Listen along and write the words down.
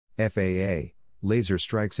FAA, laser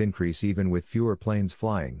strikes increase even with fewer planes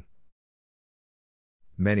flying.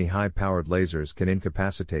 Many high-powered lasers can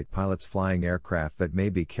incapacitate pilots flying aircraft that may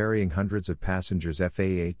be carrying hundreds of passengers.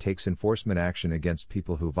 FAA takes enforcement action against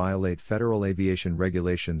people who violate federal aviation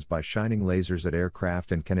regulations by shining lasers at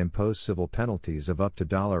aircraft and can impose civil penalties of up to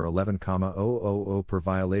 $11,000 per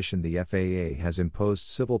violation. The FAA has imposed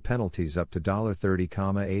civil penalties up to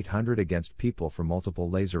 $30,800 against people for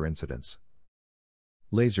multiple laser incidents.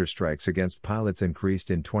 Laser strikes against pilots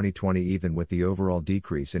increased in 2020 even with the overall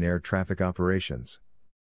decrease in air traffic operations.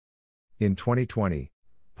 In 2020,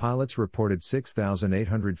 pilots reported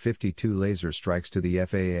 6,852 laser strikes to the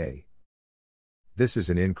FAA. This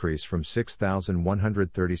is an increase from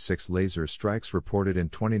 6,136 laser strikes reported in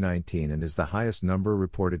 2019 and is the highest number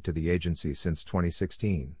reported to the agency since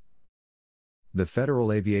 2016. The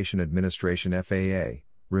Federal Aviation Administration (FAA)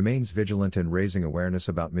 remains vigilant in raising awareness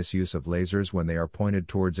about misuse of lasers when they are pointed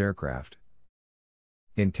towards aircraft.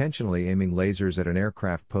 Intentionally aiming lasers at an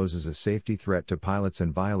aircraft poses a safety threat to pilots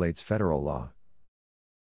and violates federal law.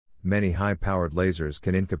 Many high-powered lasers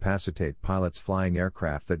can incapacitate pilots flying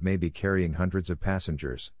aircraft that may be carrying hundreds of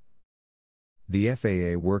passengers. The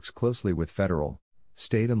FAA works closely with federal,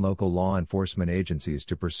 state and local law enforcement agencies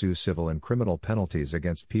to pursue civil and criminal penalties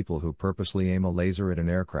against people who purposely aim a laser at an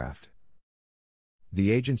aircraft.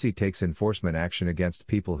 The agency takes enforcement action against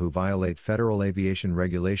people who violate federal aviation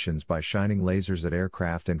regulations by shining lasers at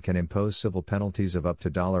aircraft and can impose civil penalties of up to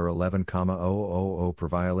 $11,000 per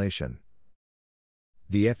violation.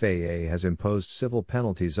 The FAA has imposed civil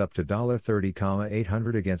penalties up to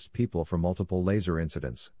 $30,800 against people for multiple laser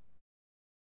incidents.